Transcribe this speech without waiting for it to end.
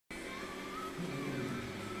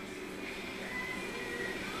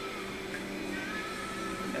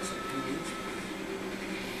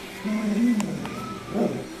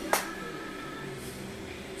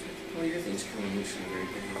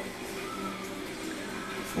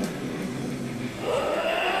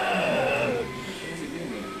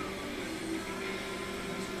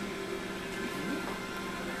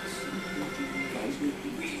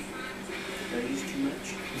Too much.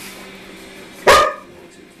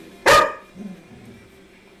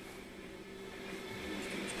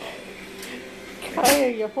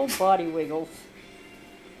 Kahia, your whole body wiggles.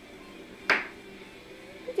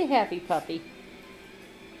 He's a happy puppy.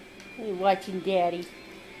 You're watching Daddy.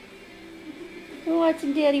 You're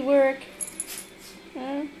watching Daddy work.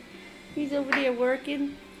 Huh? He's over there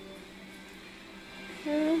working.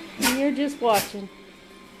 Huh? And you're just watching.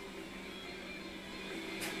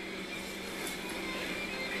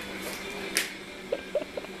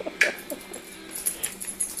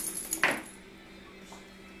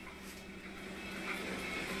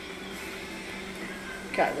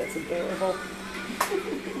 God, that's adorable.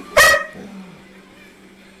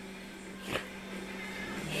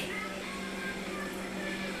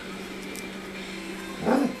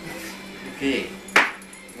 Okay,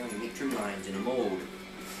 now we make trim lines in a mold.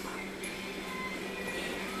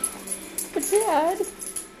 But Dad,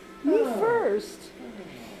 me first.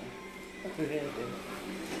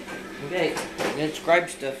 Okay, I'm gonna scribe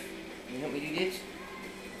stuff. Can you help me do this?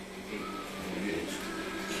 Okay, do this.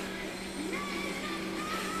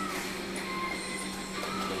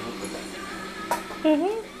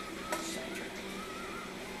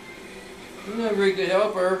 You're not a very good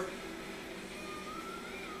helper.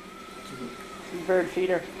 Bird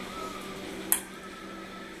feeder.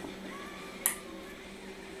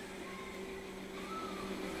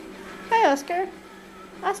 Hi, Oscar.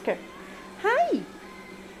 Oscar. Hi.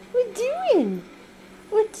 What doing?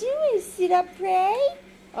 What doing? Sit up, pray?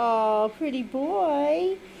 Oh, pretty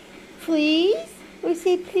boy. Please? We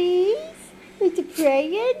say please? Was you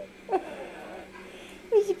praying?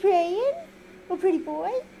 Was you praying? Oh, pretty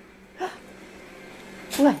boy.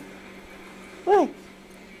 What? What?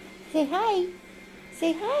 Say hi.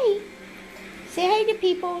 Say hi. Say hi to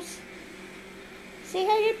peoples. Say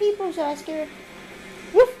hi to peoples, Oscar.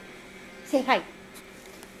 Woof. Say hi.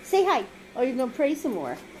 Say hi. Oh, you're going to pray some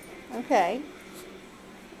more. Okay.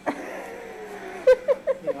 Hey,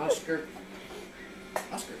 Oscar.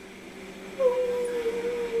 Oscar.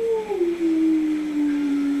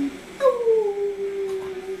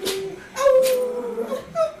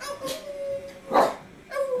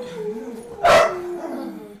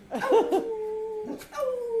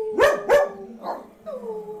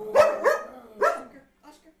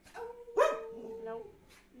 Nope.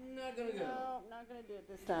 Not gonna go. No, not going to do it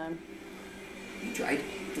this time. You tried.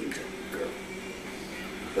 Girl.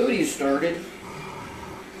 Odie started.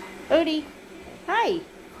 Odie. Hi.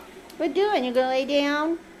 What doing? You going to lay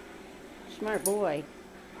down? Smart boy.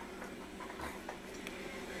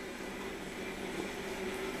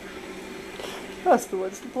 Oscar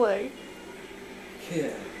wants to play.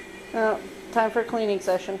 Yeah. Oh, time for a cleaning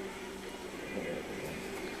session.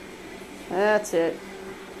 That's it.